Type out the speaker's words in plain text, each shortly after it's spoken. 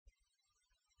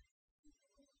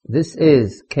This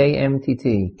is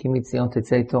KMTT, Kimitzion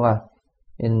Tetzei Torah.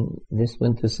 In this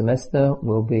winter semester,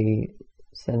 we'll be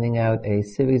sending out a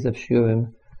series of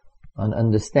shurim on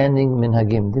understanding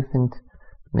minhagim, different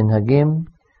minhagim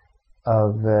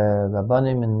of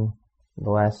Rabbanim in the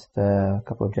last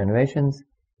couple of generations,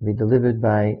 be delivered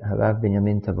by Harav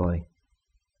Binyamin Tavori.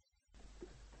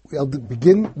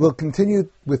 We'll continue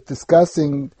with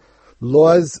discussing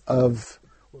laws of,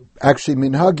 actually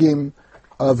minhagim,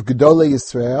 of Gedolei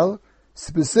Yisrael,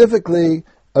 specifically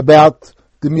about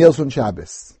the meals on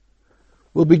Shabbos.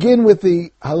 We'll begin with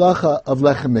the halacha of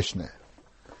Lechem Mishneh.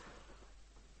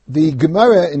 The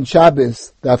Gemara in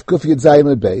Shabbos, Daf Kuf Yud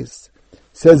Zayin Beis,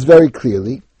 says very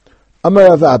clearly, Amar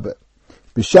Rav Abba,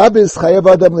 B'Shabbos chayav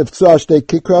adam liftzua shtei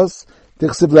kikros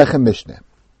tichsev Lechem Mishneh.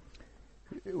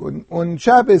 On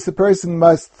Shabbos, a person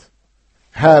must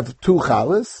have two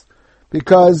chalas,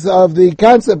 because of the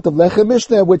concept of Lechem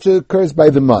Mishneh, which occurs by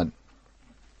the mun.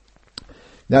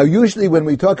 Now, usually when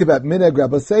we talk about Minhag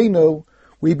Rabbeinu,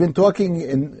 we've been talking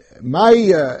in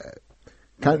my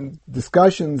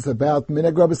discussions about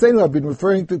Minhag Rabbeinu, I've been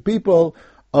referring to people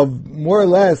of more or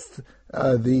less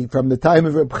from the time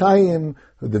of Reb Chaim,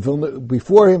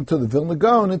 before him to the Vilna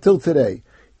Gaon until today.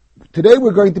 Today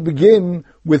we're going to begin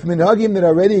with Minhagim that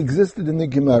already existed in the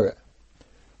Gemara.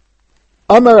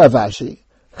 Amar Rav Ashi,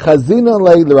 it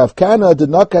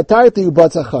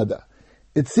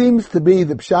seems to be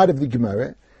the pshat of the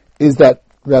Gemara is that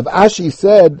Rav Ashi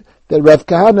said that Rav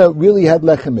Kahana really had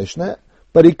Lechem Mishneh,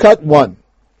 but he cut one.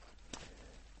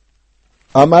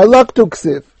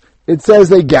 It says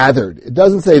they gathered. It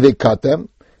doesn't say they cut them.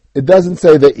 It doesn't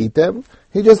say they eat them.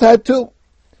 He just had two.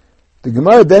 The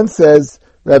Gemara then says,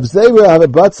 Rav Zeira had a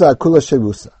batza kula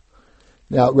sherusa.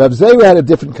 Now, Rav Zeira had a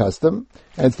different custom,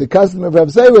 and it's the custom of Rav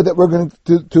Zeira that we're going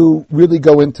to really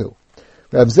go into.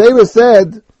 Rav Zeira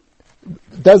said,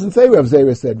 it doesn't say Rav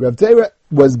Zeira said, Rav Zeira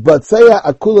was Batseya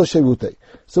Akula Sherute.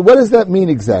 So what does that mean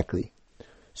exactly?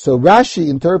 So Rashi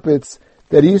interprets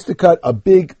that he used to cut a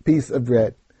big piece of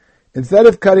bread. Instead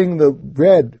of cutting the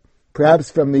bread, perhaps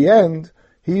from the end,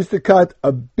 he used to cut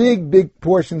a big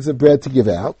portions of bread to give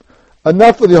out,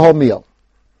 enough for the whole meal.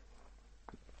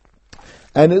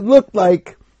 And it looked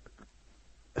like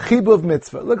Chibuv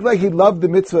mitzvah. It looked like he loved the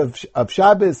mitzvah of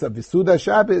Shabbos, of Yisuda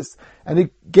Shabbos, and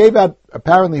he gave out,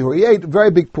 apparently, who he ate, a very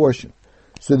big portion.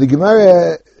 So the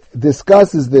Gemara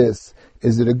discusses this.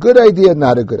 Is it a good idea,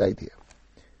 not a good idea?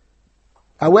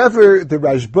 However, the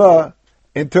Rashba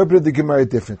interpreted the Gemara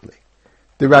differently.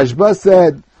 The Rashba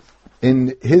said,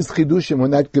 in his Chidushim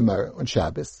on that Gemara, on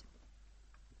Shabbos,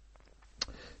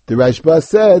 the Rashba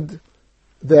said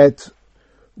that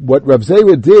what Rav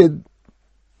Zeira did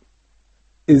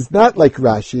is not like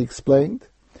Rashi explained,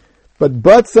 but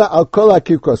batza al kol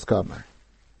hakikros kamar.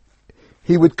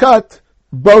 He would cut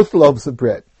both loaves of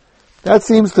bread. That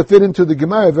seems to fit into the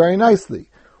Gemara very nicely.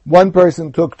 One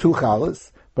person took two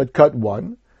chalas, but cut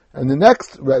one, and the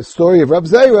next story of Rav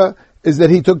Zeira is that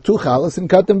he took two chalas and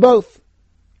cut them both.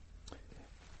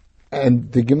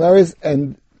 And the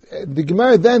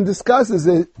Gemara then discusses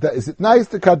is it nice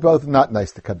to cut both, or not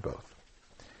nice to cut both.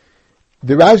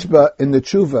 The Rashba in the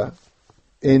Tshuva,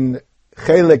 in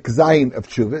Chelek Zayin of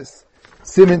Tshuvas,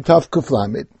 Simin Tov Kuf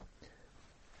Lamed,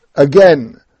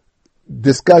 again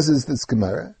discusses this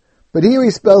Gemara, but here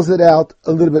he spells it out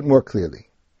a little bit more clearly.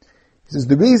 He says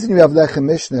the reason you have Lechem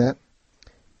Mishneh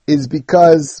is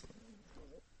because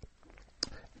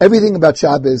everything about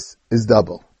Shabbos is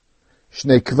double.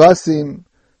 Shnei Kvasim,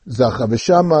 Zacha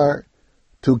v'Shamar,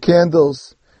 two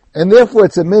candles, and therefore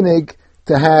it's a minig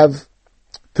to have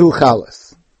two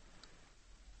chalas.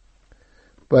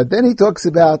 But then he talks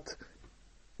about,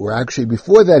 or actually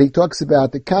before that, he talks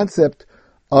about the concept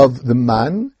of the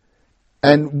man,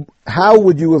 and how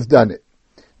would you have done it?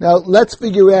 Now, let's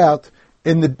figure out,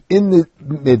 in the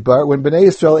Midbar, when Bnei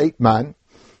Yisrael ate man,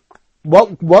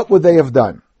 what would they have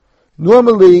done?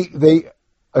 Normally, they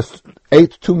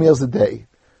ate 2 meals a day.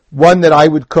 One that I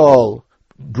would call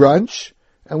brunch,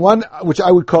 and one which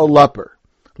I would call lupper.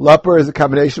 Lupper is a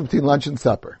combination between lunch and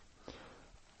supper.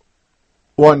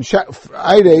 On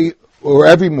Friday, or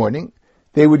every morning,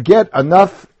 they would get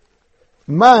enough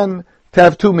man to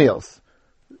have 2 meals.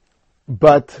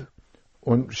 But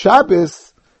on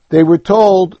Shabbos, they were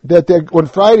told that on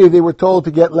Friday they were told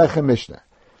to get Lechem Mishneh.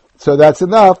 So that's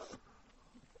enough.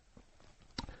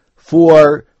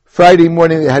 For Friday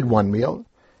morning they had 1 meal,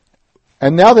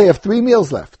 and now they have 3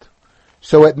 meals left.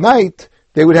 So at night,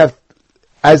 they would have,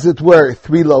 as it were,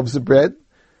 3 loaves of bread.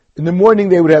 In the morning,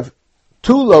 they would have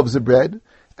 2 loaves of bread.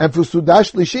 And for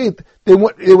Sudash Lishit, they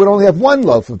would only have 1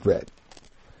 loaf of bread.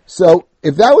 So,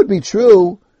 if that would be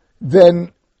true,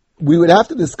 then we would have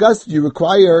to discuss, do you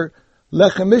require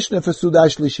Lechem Mishnah for Sudah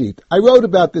Shlishit? I wrote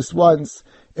about this once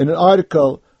in an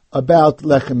article about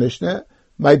Lechem Mishnah.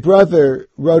 My brother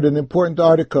wrote an important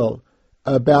article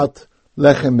about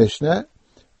Lechem Mishnah.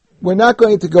 We're not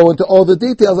going to go into all the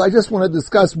details. I just want to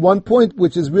discuss one point,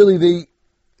 which is really the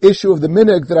issue of the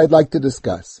minhag that I'd like to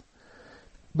discuss.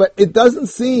 But it doesn't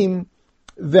seem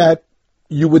that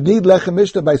you would need Lechem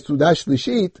Mishnah by Sudah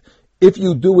Shlishit if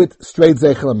you do it straight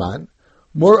Zeichel Aman.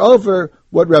 Moreover,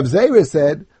 what Rav Zera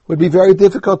said would be very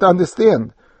difficult to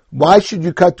understand. Why should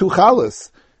you cut 2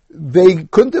 chalas? They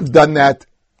couldn't have done that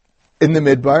in the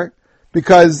midbar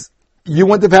because you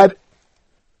wouldn't have had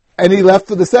any left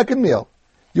for the second meal.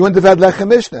 You wouldn't have had Lechem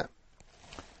Mishnah.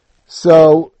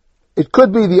 So, it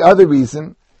could be the other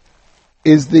reason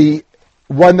is the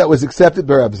one that was accepted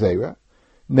by Rav Zera,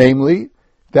 namely,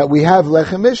 that we have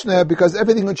Lechem Mishnah because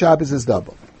everything on Shabbos is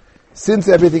double. Since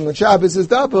everything on Shabbos is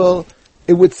double,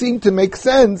 it would seem to make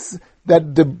sense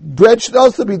that the bread should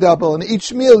also be double, and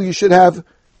each meal you should have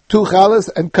 2 chalas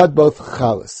and cut both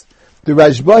chalas. The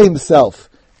Rashba himself,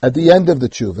 at the end of the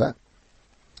tshuva,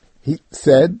 he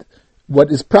said,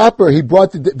 what is proper, he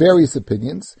brought the various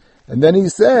opinions, and then he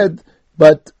said,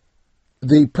 but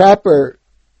the proper,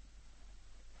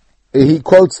 he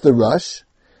quotes the Rush,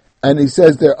 and he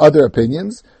says there are other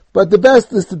opinions, but the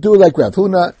best is to do like Rav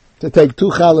Huna, to take 2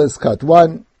 chalas, cut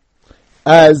 1,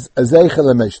 as a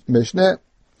Zeichel Mishnah,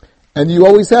 and you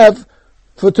always have,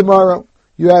 for tomorrow,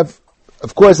 you have,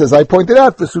 of course, as I pointed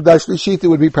out, for Sudah Shlishit it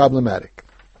would be problematic.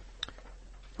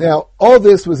 Now, all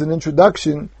this was an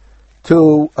introduction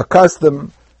to a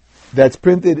custom that's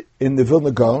printed in the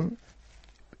Vilna Gaon,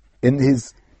 in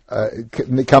his,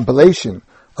 in the compilation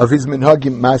of his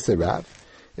Minhagim Maserav.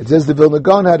 It says the Vilna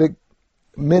Gaon had a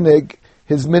minig,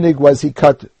 his minig was he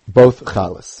cut both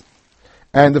chalas.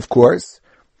 And of course,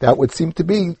 that would seem to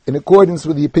be in accordance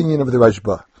with the opinion of the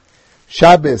Rashba.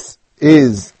 Shabbos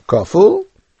is kaful,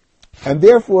 and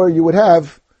therefore you would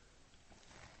have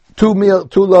 2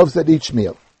 loaves at each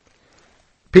meal.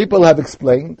 People have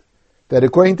explained that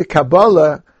according to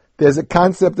Kabbalah, there's a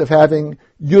concept of having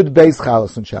Yud Beis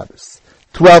Chalas on Shabbos,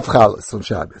 12 Chalas on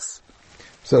Shabbos.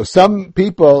 So some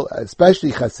people,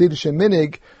 especially Hasidic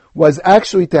Minig, was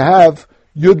actually to have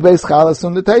Yud Beis Chalas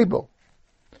on the table.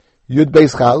 Yud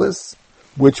Beis Chalas,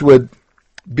 which would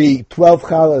be 12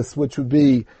 Chalas, which would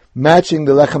be matching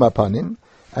the Lechem Apanim.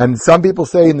 And some people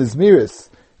say in the Zmiris,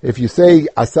 if you say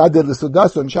Asadeh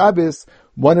L'Sudas on Shabbos,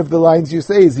 one of the lines you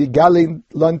say is Yigali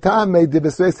Lontame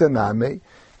Dibesesename,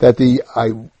 that the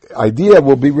idea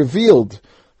will be revealed,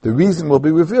 the reason will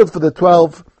be revealed for the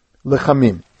 12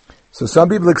 Lechamim. So some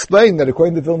people explain that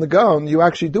according to Vilna Gaon, you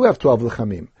actually do have 12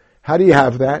 Lechamim. How do you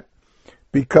have that?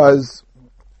 Because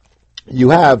you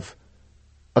have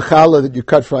a challah that you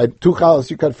cut Friday, 2 challahs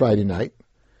you cut Friday night,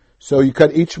 so you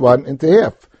cut each one into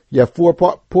half. You have 4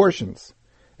 portions.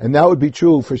 And that would be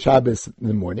true for Shabbos in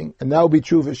the morning, and that would be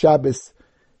true for Shabbos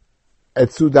at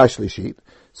Sudah Shlishit.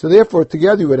 So therefore,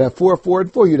 together you would have 4, 4,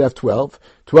 and 4, you'd have 12.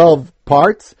 12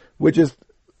 parts, which is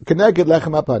Keneged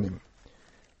Lechem Apanim.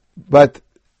 But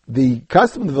the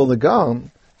custom of the Vilna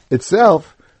Gaon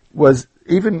itself was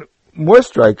even more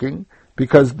striking,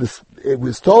 because it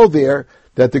was told there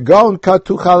that the Gaon cut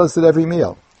 2 chalas at every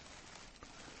meal.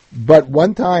 But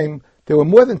one time, there were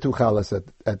more than 2 chalas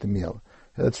at the meal.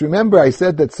 Let's remember, I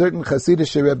said that certain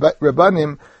Hasidic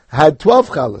Rabbanim had 12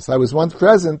 chalas. I was once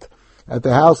present at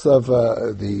the house of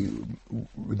the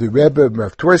Rebbe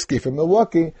Rav Twersky from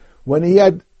Milwaukee when he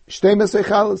had 12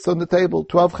 chalas on the table,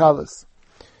 12 chalas.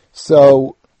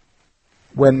 So,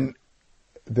 when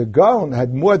the Gaon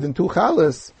had more than 2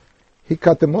 chalas, he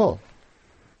cut them all.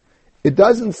 It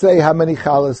doesn't say how many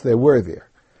chalas there were there,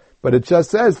 but it just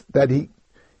says that he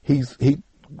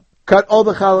cut all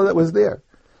the challah that was there.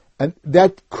 And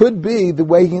that could be the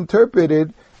way he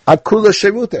interpreted Akula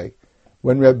Sherute.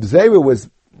 When Reb Zera was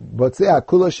Botzeh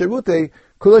Akula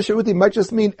Sherute might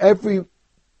just mean every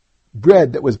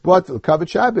bread that was bought for the Kavod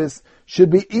Shabbos should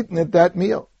be eaten at that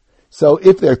meal. So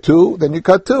if there are 2, then you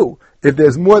cut 2. If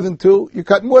there's more than 2, you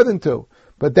cut more than 2.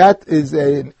 But that is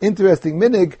an interesting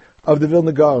minig of the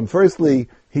Vilna Gaon. Firstly,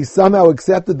 he somehow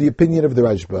accepted the opinion of the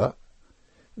Rashba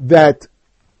that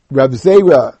Rav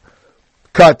Zera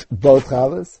cut both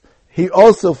chalas. He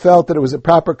also felt that it was a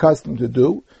proper custom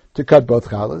to cut both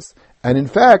chalas. And in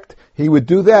fact, he would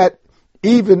do that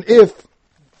even if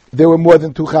there were more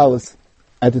than 2 chalas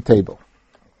at the table.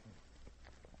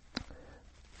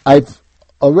 I've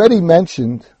already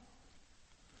mentioned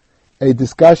a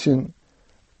discussion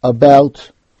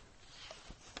about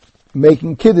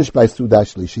making Kiddush by Sudah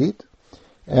Shlishit,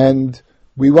 and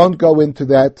we won't go into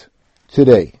that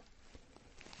today.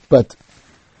 But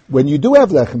when you do have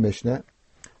Lechem Mishneh,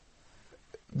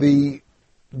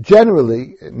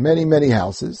 generally, in many, many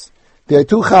houses, there are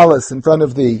 2 chalas in front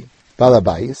of the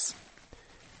balabais,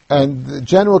 and the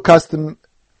general custom,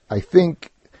 I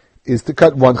think, is to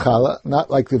cut 1 challah, not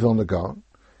like the Vilna Gaon,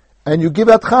 and you give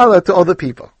out challah to other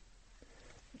people.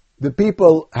 The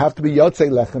people have to be Yotzei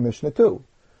Lechem Mishneh too.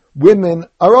 Women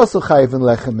are also chayiv in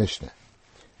Lechem Mishneh.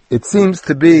 It seems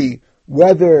to be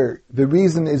whether the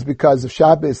reason is because of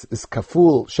Shabbos is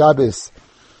kaful, Shabbos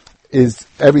is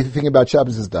everything about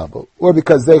Shabbos is double, or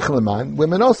because Zeichel man,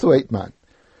 women also ate man.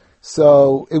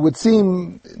 So it would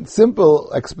seem,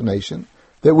 simple explanation,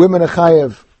 that women are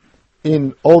chayiv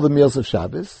in all the meals of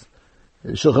Shabbos.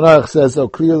 Shulchan Aruch says so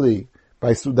clearly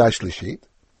by Suda Shlishit,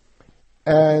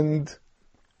 and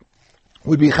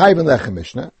would be chayiv in Lechem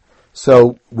Mishneh.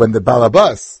 So when the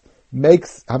Balabas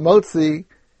makes Hamotzi,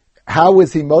 how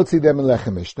is he motzi them in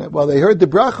Lechem Mishneh? Well, they heard the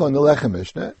bracha on the Lechem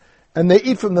Mishneh, and they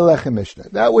eat from the Lechem Mishneh.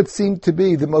 That would seem to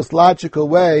be the most logical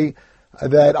way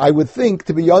that I would think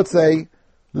to be Yotzei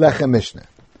Lechem Mishneh.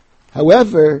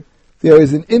 However, there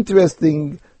is an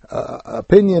interesting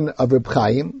opinion of Reb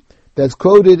Chaim that's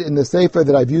quoted in the Sefer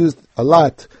that I've used a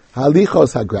lot,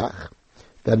 Halichos Hagrach,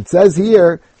 that it says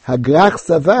here, Hagrach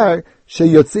Savar,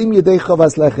 sheyotzim yedei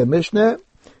chovas Lechem Mishneh,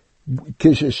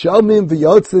 kisheshomim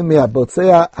v'yotzim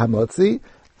me'abotzea hamotzi,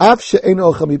 af she'en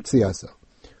ocham miptziaso.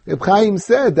 Reb Chaim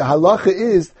said the halacha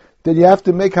is that you have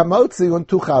to make hamotzi on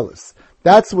 2 chalas.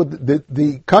 That's what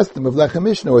the custom of Lechem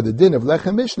Mishneh, or the din of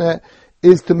Lechem Mishneh,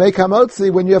 is to make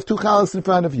hamotzi when you have 2 chalas in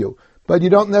front of you. But you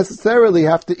don't necessarily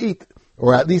have to eat,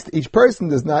 or at least each person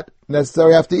does not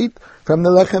necessarily have to eat from the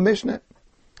Lechem Mishneh.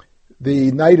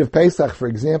 The night of Pesach, for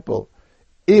example,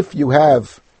 if you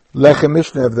have Lechem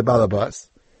Mishneh of the Balabas,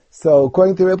 so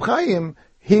according to Reb Chaim,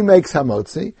 he makes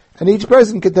hamotzi, and each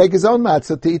person can take his own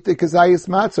matzah to eat the kazayis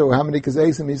matzah, or how many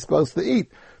kazayis he's supposed to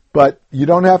eat. But you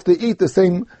don't have to eat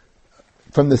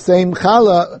from the same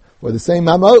challah, or the same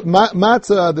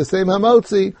matzah, the same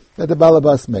hamotzi that the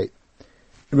Balabas made.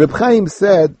 Reb Chaim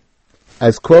said,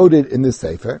 as quoted in the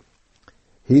Sefer,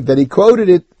 he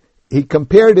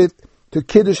compared it to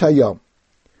Kiddush Hayom.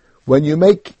 When you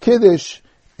make Kiddush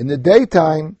in the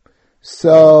daytime,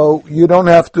 so you don't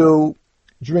have to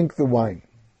drink the wine.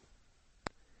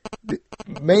 The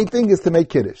main thing is to make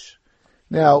Kiddush.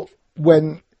 Now,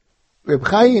 when Reb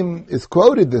Chaim is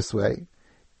quoted this way,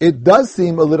 it does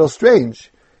seem a little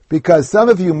strange, because some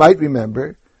of you might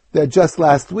remember that just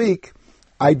last week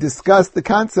I discussed the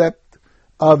concept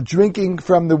of drinking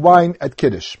from the wine at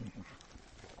Kiddush.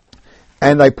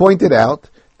 And I pointed out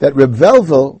that Reb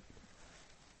Velvel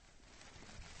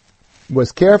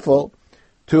was careful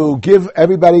to give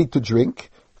everybody to drink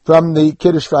from the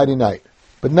Kiddush Friday night,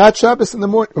 but not Shabbos in the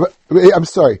morning. I'm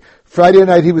sorry, Friday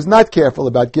night he was not careful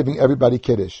about giving everybody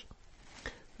Kiddush,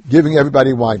 giving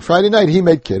everybody wine. Friday night he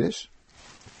made Kiddush.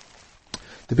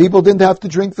 The people didn't have to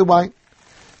drink the wine.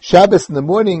 Shabbos in the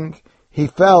morning, he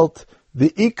felt the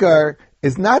Ikar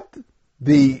is not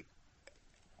the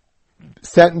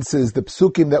sentences, the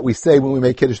psukim that we say when we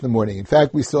make Kiddush in the morning. In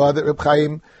fact, we saw that Reb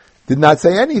Chaim did not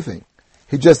say anything.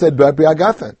 He just said, B'ri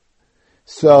Agafen.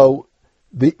 So,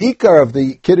 the Ikar of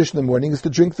the Kiddush in the morning is to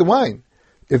drink the wine.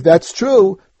 If that's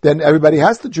true, then everybody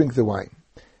has to drink the wine.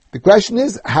 The question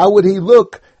is, how would he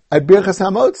look at Birchas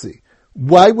Hamotzi?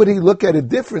 Why would he look at it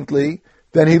differently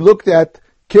than he looked at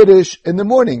Kiddush in the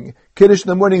morning? Kiddush in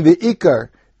the morning, the Ikar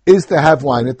is to have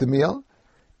wine at the meal.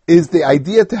 Is the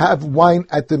idea to have wine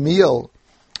at the meal,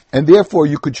 and therefore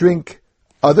you could drink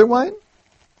other wine?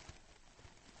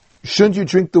 Shouldn't you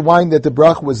drink the wine that the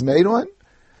brach was made on?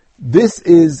 This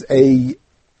is an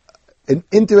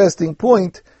interesting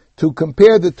point to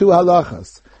compare the 2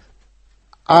 halachas.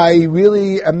 I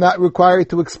really am not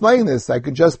required to explain this. I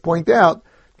could just point out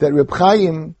that Reb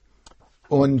Chaim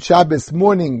on Shabbos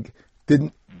morning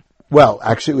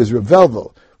actually it was Reb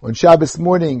Velvel. On Shabbos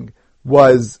morning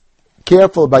was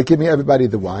careful by giving everybody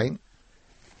the wine,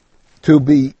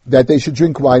 that they should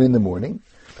drink wine in the morning.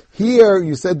 Here,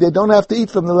 you said they don't have to eat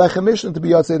from the Lechem Mishneh to be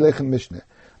Yotzei Lechem Mishneh.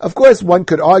 Of course, one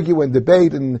could argue and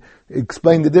debate and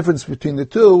explain the difference between the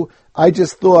 2. I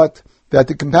just thought that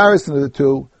the comparison of the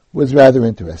 2 was rather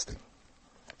interesting.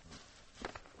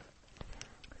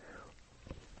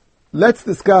 Let's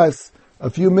discuss a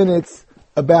few minutes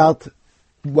about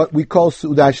what we call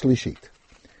Su'udah Shlishit.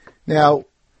 Now,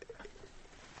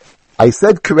 I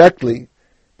said correctly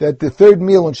that the 3rd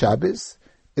meal on Shabbos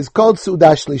is called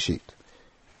Su'udah Shlishit.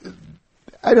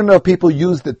 I don't know if people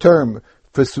use the term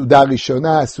for Su'udah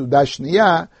Rishonah, Su'udah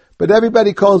Shniyah, but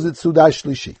everybody calls it Su'udah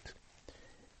Shlishit.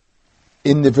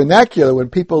 In the vernacular, when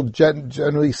people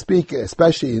generally speak,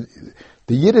 especially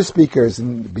the Yiddish speakers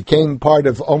and became part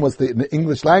of almost the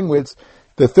English language,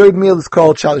 the third meal is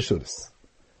called Shalosh Sudas.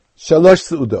 Shalosh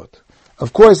Su'udot.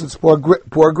 Of course, it's poor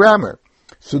grammar.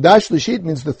 Sudash Lishit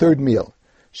means the third meal.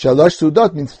 Shalosh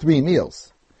Su'udot means 3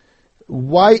 meals.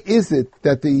 Why is it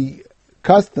that the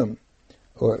custom,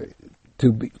 or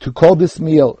to call this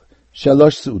meal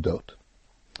Shalosh Su'udot?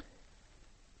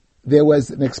 There was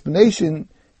an explanation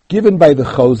given by the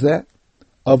Chozeh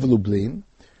of Lublin,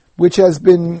 which has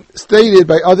been stated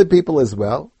by other people as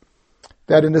well,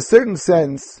 that in a certain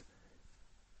sense,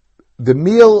 the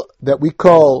meal that we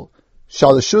call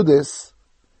Shalosh Sudas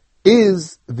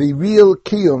is the real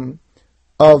kiyum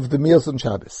of the meals on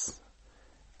Shabbos.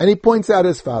 And he points out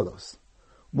as follows.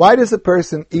 Why does a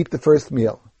person eat the first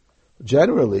meal?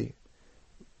 Generally,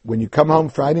 when you come home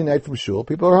Friday night from shul,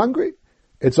 people are hungry.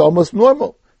 It's almost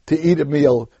normal to eat a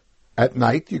meal at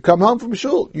night. You come home from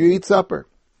shul, you eat supper.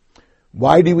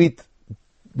 Why do you eat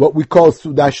what we call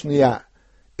Sudash Niyah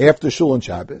after shul on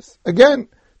Shabbos? Again,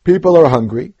 people are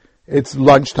hungry. It's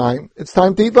lunchtime. It's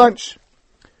time to eat lunch.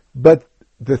 But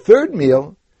the third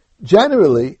meal,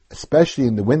 generally, especially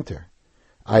in the winter,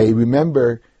 I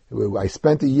remember I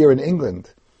spent a year in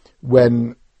England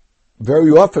when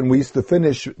very often we used to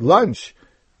finish lunch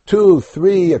 2,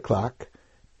 3 o'clock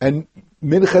and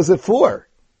minchas at 4.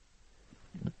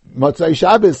 Motzai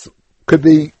Shabbos could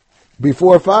be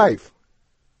before 5.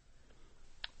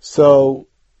 So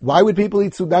why would people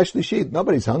eat Sudash Lishit?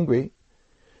 Nobody's hungry.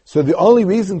 So the only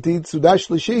reason to eat Sudash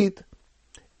Lishit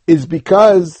is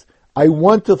because I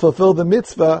want to fulfill the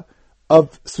mitzvah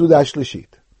of Sudash Lishit.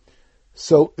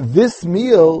 So this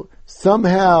meal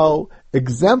somehow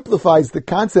exemplifies the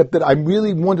concept that I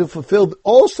really want to fulfill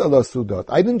all Shalosh Sudot.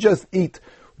 I didn't just eat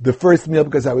the first meal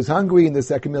because I was hungry and the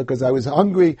second meal because I was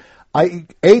hungry. I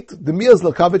ate the meals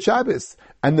L'Kavod Shabbos.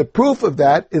 And the proof of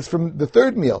that is from the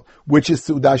third meal, which is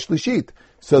Sudash Lishit.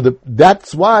 So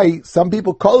that's why some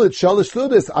people call it Shalosh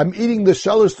Sudas. I'm eating the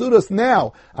Shalosh Sudas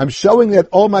now. I'm showing that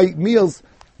all my meals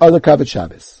are L'Kavod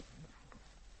Shabbos.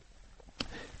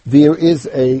 There is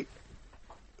an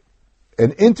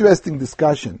interesting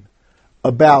discussion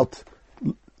about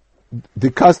the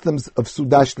customs of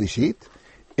Sudash Lishit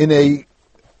in a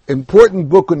important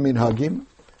book on Minhagim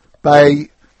by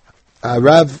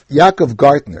Rav Yaakov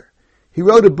Gartner. He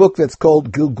wrote a book that's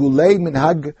called Gilgulei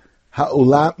Minhag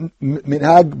Ba'olam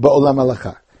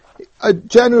Halacha, a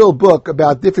general book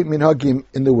about different minhagim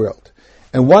in the world.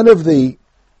 And one of the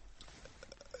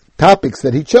topics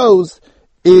that he chose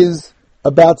is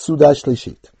about Sudash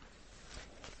Lishit.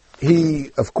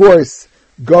 He, of course,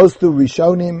 goes through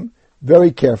Rishonim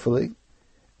very carefully,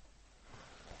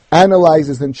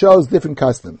 analyzes and shows different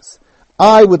customs.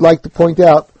 I would like to point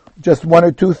out just 1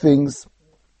 or 2 things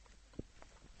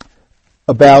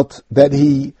about that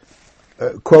he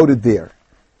quoted there.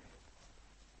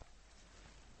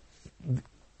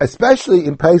 Especially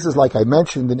in places like I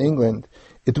mentioned in England,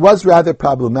 it was rather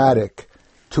problematic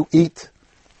to eat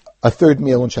a third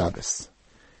meal on Shabbos,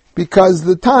 because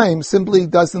the time simply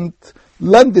doesn't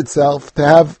lend itself to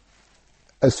have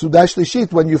a Sudash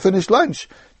Lishit when you finish lunch,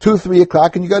 2, 3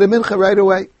 o'clock, and you go to Mincha right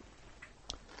away.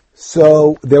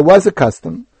 So there was a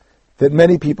custom that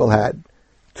many people had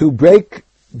to break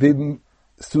the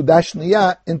Sudash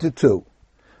Niyah into 2.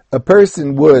 A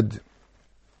person would,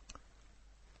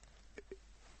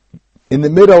 in the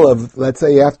middle of, let's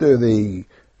say after the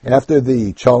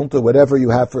chont or whatever you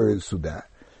have for Sudah,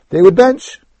 they would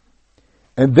bench.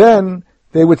 And then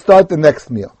they would start the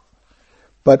next meal.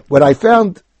 But what I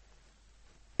found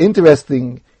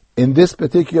interesting in this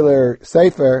particular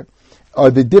sefer are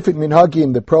the different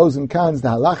minhagim, the pros and cons, the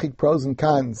halachic pros and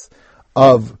cons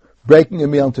of breaking a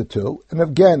meal into 2. And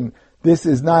again, this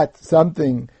is not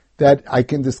something that I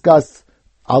can discuss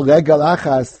al regal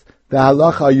achas, the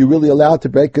halacha, are you really allowed to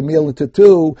break a meal into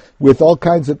 2 with all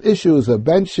kinds of issues of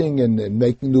benching and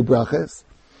making new brachas.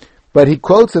 But he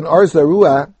quotes an Or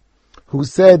Zarua who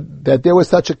said that there was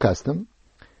such a custom,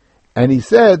 and he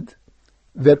said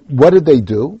that what did they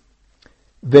do?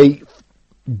 They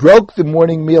broke the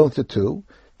morning meal into 2,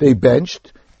 they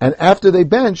benched, and after they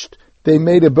benched, they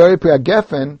made a bari pri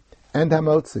gefen and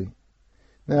hamotzi.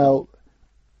 Now,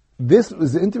 this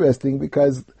was interesting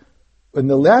because in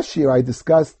the last year I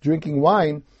discussed drinking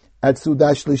wine at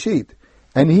Sudash Lishit.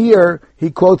 And here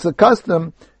he quotes a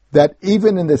custom that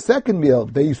even in the second meal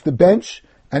they used to bench,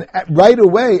 and right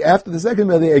away after the second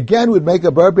meal they again would make a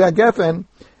bar gefen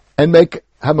and make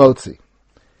hamotzi.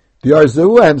 The Or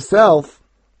Zarua himself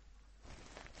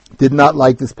did not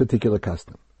like this particular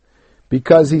custom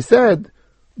because he said,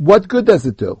 what good does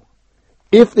it do?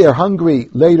 If they're hungry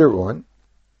later on,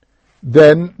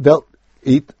 then they'll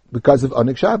eat because of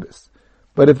Onik Shabbos.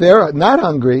 But if they're not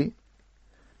hungry,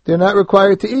 they're not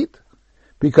required to eat.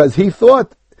 Because he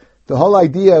thought the whole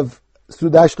idea of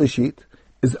Suda Shlishit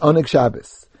is Oneg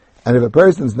Shabbos. And if a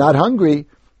person's not hungry,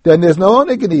 then there's no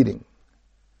Oneg in eating.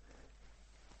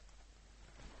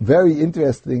 Very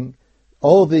interesting.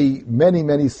 All the many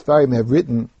Sfarim have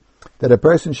written that a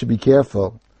person should be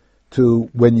careful to,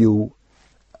 when you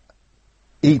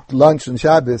eat lunch on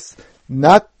Shabbos,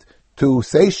 not to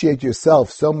satiate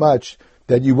yourself so much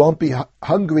that you won't be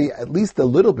hungry at least a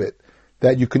little bit,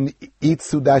 that you can eat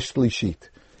Suda Shlishit.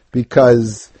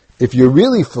 Because if you're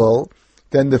really full,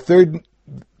 then the third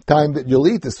time that you'll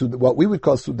eat what we would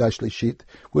call Suda Shlishit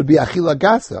would be Achila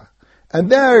Gasa. And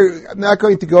there, I'm not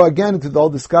going to go again into the whole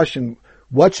discussion,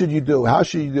 what should you do, how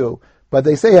should you do, but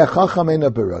they say,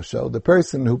 the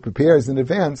person who prepares in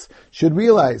advance should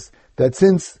realize that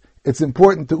since it's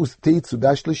important to eat Suda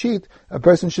Shlishit, a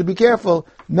person should be careful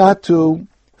not to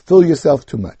fill yourself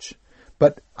too much.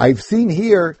 But I've seen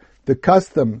here the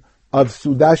custom of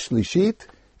Suda Shlishit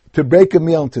to break a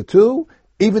meal into two,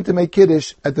 even to make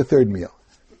Kiddush at the third meal.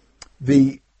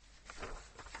 The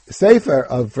Sefer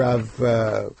of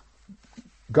Rav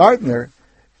Gardner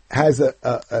has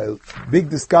a big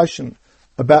discussion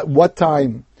about what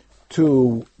time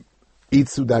to eat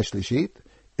Suda Shlishit.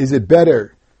 Is it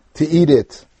better to eat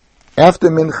it after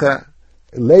Mincha,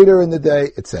 later in the day,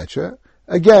 etc.?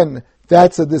 Again,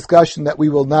 that's a discussion that we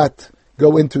will not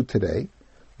go into today.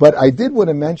 But I did want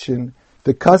to mention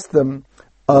the custom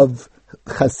of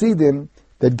Hasidim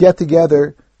that get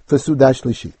together for Suda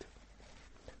Shlishit.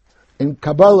 In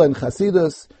Kabbalah and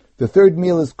Chasidus, the third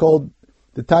meal is called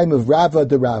the time of Rava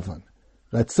de Ravan.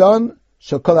 Ratzon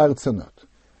Shokol Artzonot.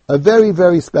 A very,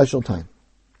 very special time.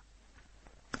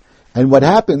 And what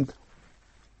happened,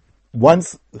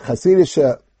 once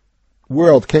Hasidic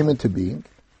world came into being,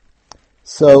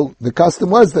 so the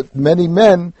custom was that many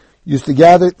men used to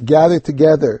gather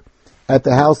together at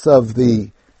the house of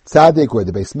the tzaddik or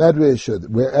the Beis Medrash or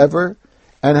wherever,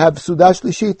 and have Suda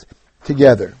Shlishit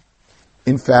together.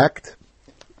 In fact,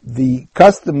 the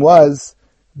custom was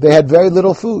they had very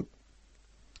little food.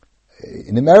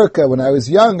 In America, when I was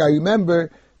young, I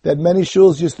remember that many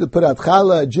shuls used to put out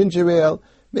challah, ginger ale,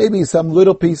 maybe some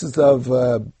little pieces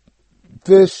of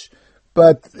fish,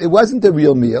 but it wasn't a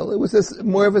real meal. It was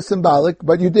more of a symbolic,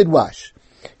 but you did wash.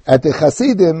 At the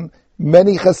Hasidim,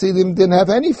 many Hasidim didn't have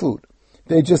any food.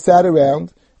 They just sat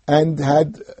around and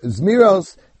had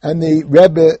Zmiros, and the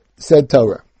Rebbe said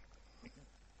Torah.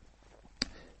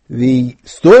 The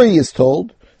story is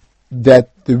told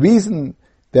that the reason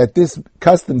that this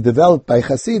custom developed by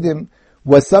Hasidim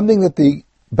was something that the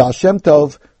Baal Shem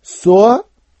Tov saw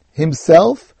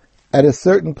himself at a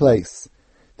certain place.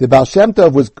 The Baal Shem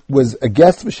Tov was a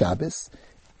guest for Shabbos.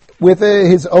 With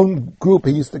his own group,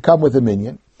 he used to come with a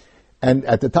minyan. And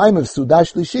at the time of Suda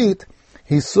Shlishit,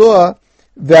 he saw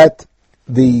that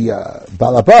the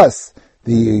Balabas,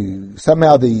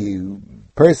 somehow the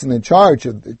person in charge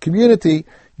of the community,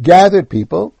 gathered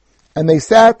people, and they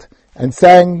sat and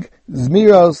sang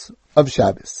Zmiros of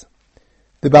Shabbos.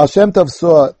 The Baal Shem Tov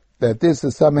saw that this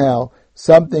is somehow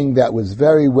something that was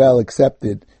very well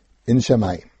accepted in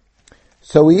Shamayim.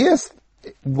 So he asked,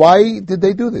 why did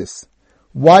they do this?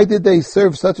 Why did they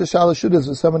serve such a shalosh seudas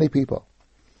with so many people?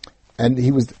 And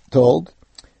he was told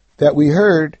that we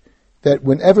heard that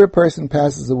whenever a person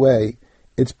passes away,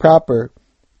 it's proper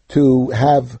to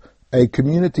have a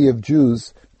community of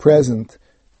Jews present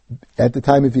at the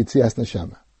time of Yitzias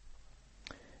Neshama.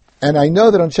 And I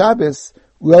know that on Shabbos,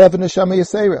 we'll have a Neshama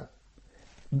Yisera.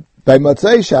 By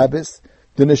Motzei Shabbos,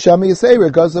 the Neshama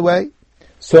Yisera goes away.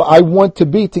 So I want to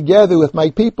be together with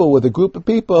my people, with a group of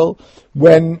people,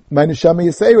 when my Neshama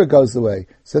Yisera goes away.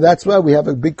 So that's why we have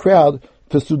a big crowd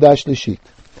for Suda Shlishit.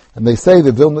 And they say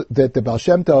that the Baal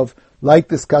Shem Tov liked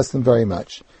this custom very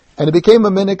much. And it became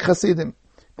a minik Chasidim,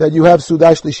 that you have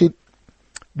Suda Shlishit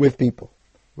with people,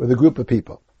 with a group of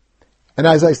people. And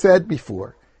as I said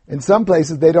before, in some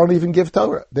places they don't even give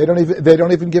Torah. They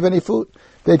don't even give any food.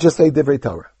 They just say Divrei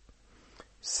Torah.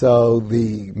 So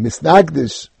the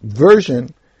Misnagdish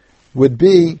version would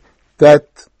be that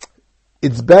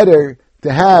it's better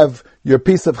to have your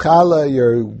piece of challah,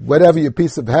 your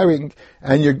piece of herring,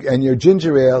 and your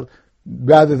ginger ale,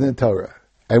 rather than Torah.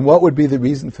 And what would be the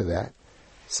reason for that?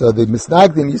 So the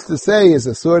Misnagdim used to say, is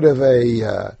a sort of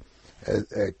a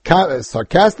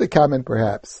sarcastic comment,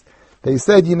 perhaps. They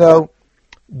said,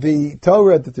 the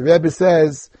Torah that the Rebbe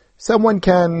says, someone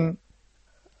can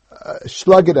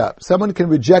shlug it up. Someone can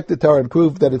reject the Torah and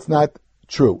prove that it's not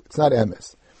true. It's not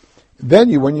emes. Then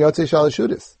you win Yotzei Shalosh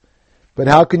Seudas. But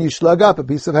how can you shlug up a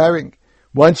piece of herring?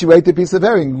 Once you ate the piece of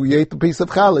herring, you ate the piece of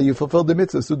challah, you fulfilled the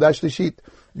mitzvah, Suda Shlishit.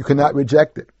 you cannot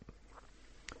reject it.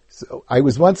 So I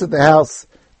was once at the house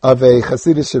of a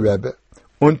Hasidic Rebbe,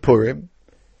 on Purim,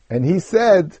 and he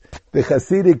said the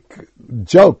Hasidic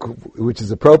joke, which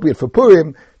is appropriate for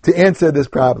Purim, to answer this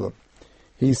problem.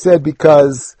 He said,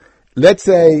 because let's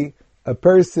say a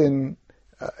person,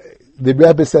 the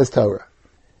Rebbe says Torah,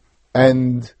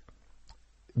 and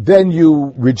then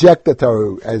you reject the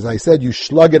Torah. As I said, you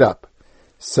slug it up.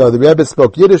 So the Rebbe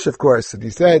spoke Yiddish, of course, and he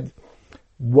said,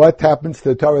 what happens to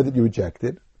the Torah that you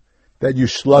rejected, that you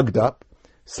slugged up?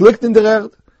 Slicht in der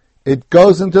Erd. It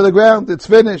goes into the ground, it's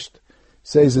finished.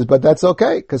 So he says, but that's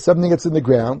okay, because something that's in the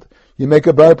ground, you make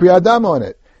a Bar Pri Adama on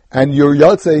it. And your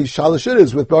Yotzei Shalashut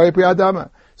is with Bar Pri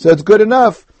Adama. So it's good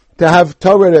enough to have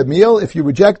Torah at a meal. If you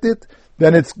reject it,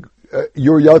 then it's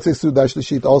your Yotzei Sudash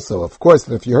Lishit also. Of course,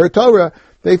 and if you heard Torah,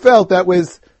 they felt that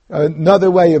was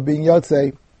another way of being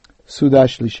Yotzei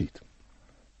Sudash Lishit.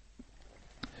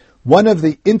 One of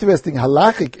the interesting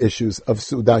halachic issues of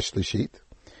Sudash Lishit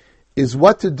is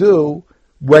what to do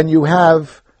when you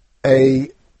have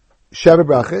a Sheva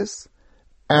Brachas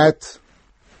at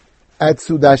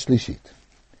Sudash Lishit.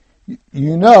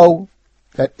 You know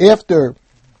that after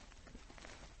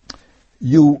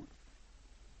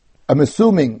I'm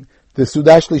assuming the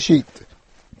Sudash Lishit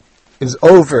is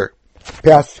over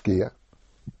past Shkia,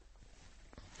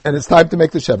 and it's time to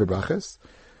make the Sheva Brachas.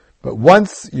 But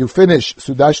once you finish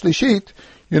Sudash Lishit,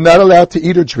 you're not allowed to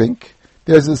eat or drink.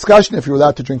 There's a discussion if you're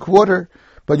allowed to drink water,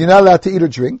 but you're not allowed to eat or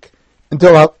drink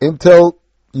until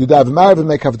you daven Marav and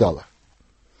make Havdalah.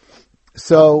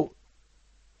 So,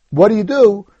 what do you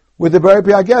do with the Bar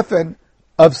Pri Gefen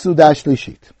of Sudash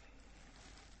Lishit?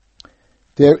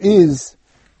 There is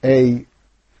a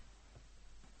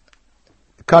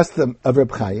custom of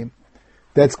Reb Chaim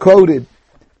that's quoted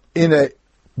in the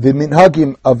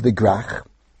Minhagim of the Grach,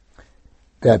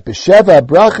 that b'sheva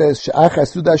brachas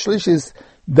she'achas Sudash Lishit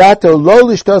dato lo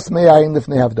lishtos me'ayin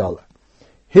lifnei Havdalah.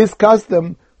 His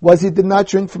custom was he did not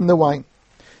drink from the wine.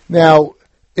 Now,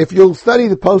 if you'll study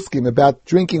the poskim about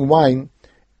drinking wine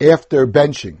after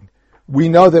benching, we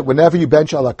know that whenever you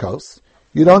bench alakos,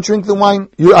 you don't drink the wine.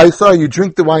 You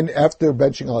drink the wine after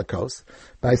benching alakos.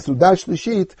 By Sudash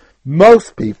Lishit,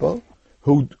 most people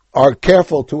who are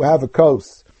careful to have a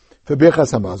kos for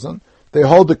Birchas Hamazon, they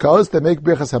hold the kos, they make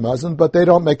Birchas Hamazon, but they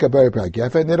don't make a Bar Pri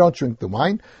Gefen, and they don't drink the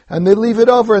wine, and they leave it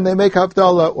over and they make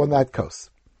Havdalah on that kos.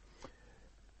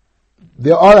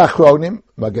 There are Achronim,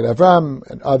 Magen Avram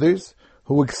and others,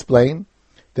 who explain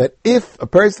that if a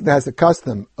person has a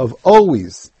custom of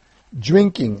always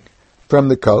drinking from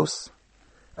the kos,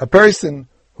 a person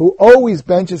who always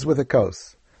benches with a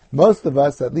kos, most of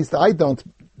us, at least I don't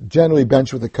generally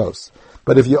bench with a kos,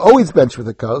 but if you always bench with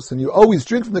a kos and you always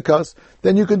drink from the kos,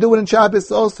 then you can do it in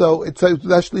Shabbos also. It's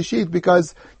Sudash Lishit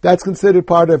because that's considered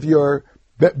part of your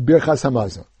Birchas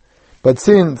Hamazon. But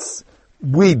since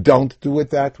we don't do it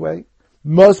that way,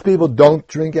 most people don't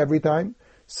drink every time,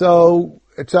 so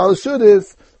Shalashut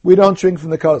is we don't drink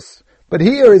from the kos. But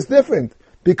here is different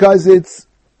because it's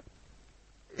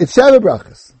Sheva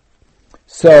Brachas.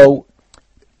 So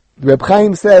Reb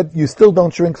Chaim said you still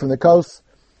don't drink from the kos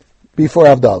before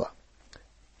Havdalah.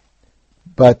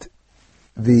 But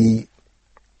the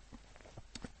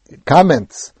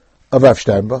comments of Rav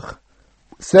Sternbuch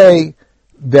say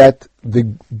that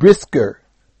the Brisker,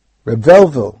 Reb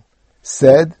Velvel,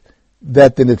 said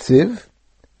that the Netziv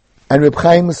and Reb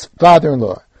Chaim's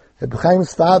father-in-law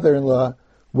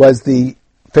was the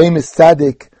famous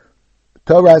tzaddik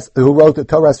who wrote the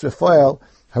Toras Raphael,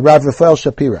 Harav Raphael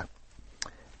Shapira.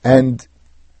 And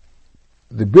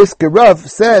the Brisker Rav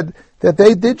said that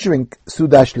they did drink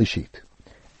Sudash Lishit.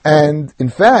 And in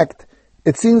fact,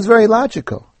 it seems very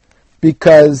logical,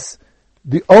 because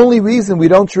the only reason we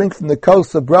don't drink from the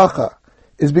kos of bracha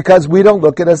is because we don't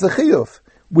look at it as a chiyuv.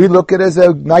 We look at it as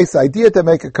a nice idea to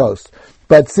make a kos.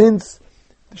 But since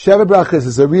Sheva Brachas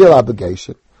is a real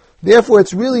obligation, therefore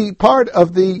it's really part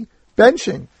of the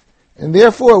benching. And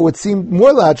therefore it would seem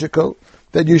more logical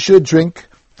that you should drink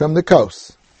from the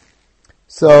kos.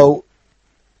 So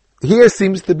here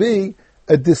seems to be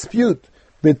a dispute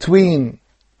between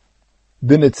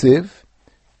the Netziv,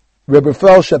 Reb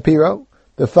Raphael Shapiro,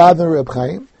 the father of Reb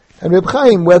Chaim, and Reb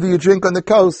Chaim, whether you drink on the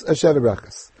kos or Sheva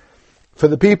Brachas. For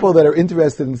the people that are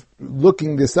interested in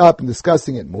looking this up and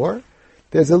discussing it more,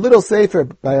 there's a little sefer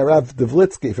by Rav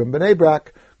Devlitsky from Bnei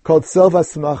Brak called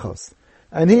Silvas Smachos.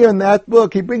 And here in that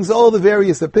book, he brings all the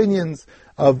various opinions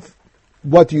of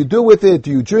what do you do with it, do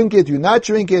you drink it, do you not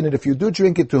drink it, and if you do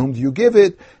drink it, to whom do you give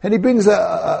it? And he brings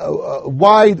a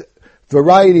wide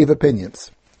variety of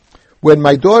opinions. When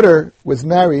my daughter was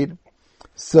married,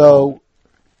 so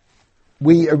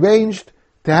we arranged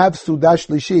to have Sudash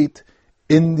Lishit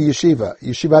in the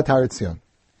Yeshivat Har Etzion.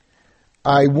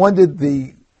 I wanted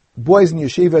the boys in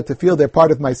yeshiva to feel they're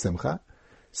part of my simcha.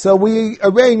 So we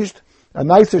arranged a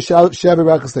nicer Sheva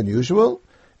Rachas than usual,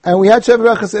 and we had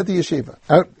Sheva Rachas at the yeshiva,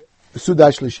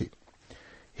 Sudash Lishi.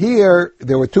 Here,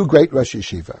 there were two great Rosh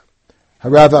Yeshiva,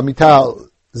 Harav Amital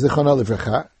Zichrono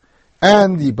Livracha,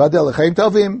 and Yibadel L'chaim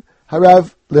Tovim,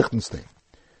 Harav Lichtenstein.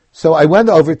 So I went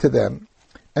over to them,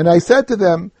 and I said to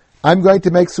them, I'm going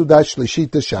to make Sudash Lishi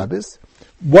this Shabbos.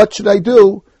 What should I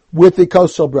do with the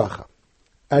Kos Shel Bracha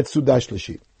at Sudash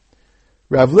Lishi?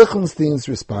 Rav Lichtenstein's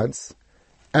response,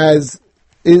 as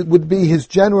it would be his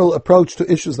general approach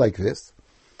to issues like this,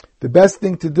 the best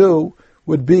thing to do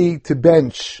would be to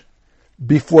bench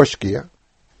before Shkia,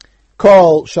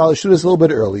 call Shalosh Seudos a little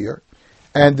bit earlier,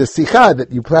 and the Sicha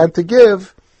that you plan to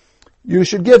give, you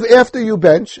should give after you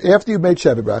bench, after you made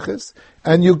Sheva Brachas,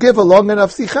 and you give a long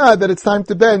enough Sicha that it's time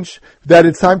to bench, that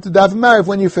it's time to daven Mariv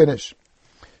when you finish.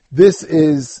 This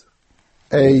is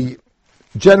a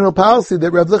general policy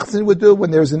that Rav Lichtenstein would do when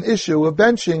there's an issue of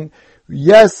benching.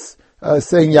 Yes,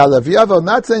 saying Yalav Yavo,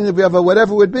 not saying Yavo,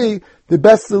 whatever it would be, the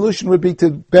best solution would be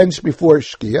to bench before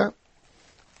Shkia.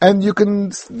 And you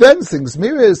can then sing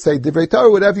Zmiris, say Divrei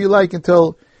Torah, whatever you like,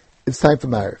 until it's time for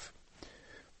Mariv.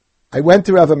 I went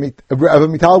to Rav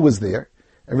Amital was there,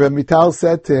 and Rav Amital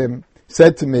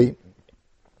said to me,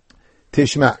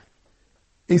 Tishma.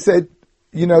 He said,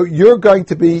 you're going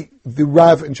to be the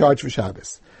Rav in charge for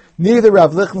Shabbos. Neither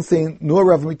Rav Lichtenstein nor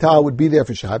Rav Amital would be there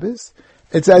for Shabbos.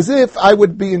 It's as if I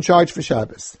would be in charge for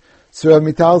Shabbos. So Rav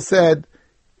Amital said,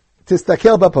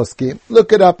 Tistakel b'poskim,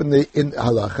 look it up in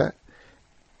halacha.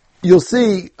 You'll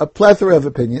see a plethora of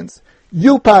opinions.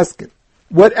 You paskin.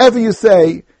 Whatever you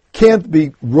say can't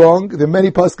be wrong. There are many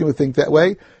paskin who think that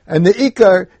way. And the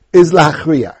ikar is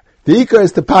lachriya. The ikar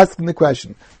is to paskin the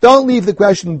question. Don't leave the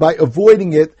question by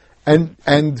avoiding it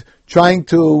and trying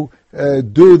to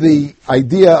do the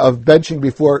idea of benching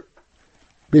before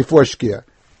Shkia.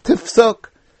 Tifsok,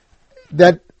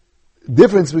 that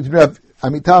difference between Rav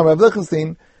Amital and Rav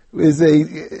Lichtenstein is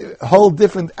a whole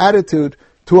different attitude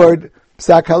toward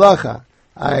Psak Halacha.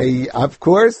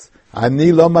 I'm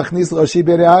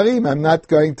not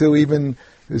going to even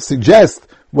suggest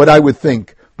what I would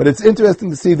think. But it's interesting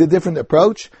to see the different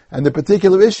approach and the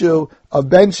particular issue of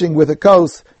benching with a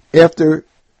kos after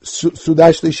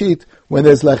Sudash Lishit when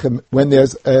there's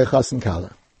Chasen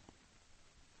Kala.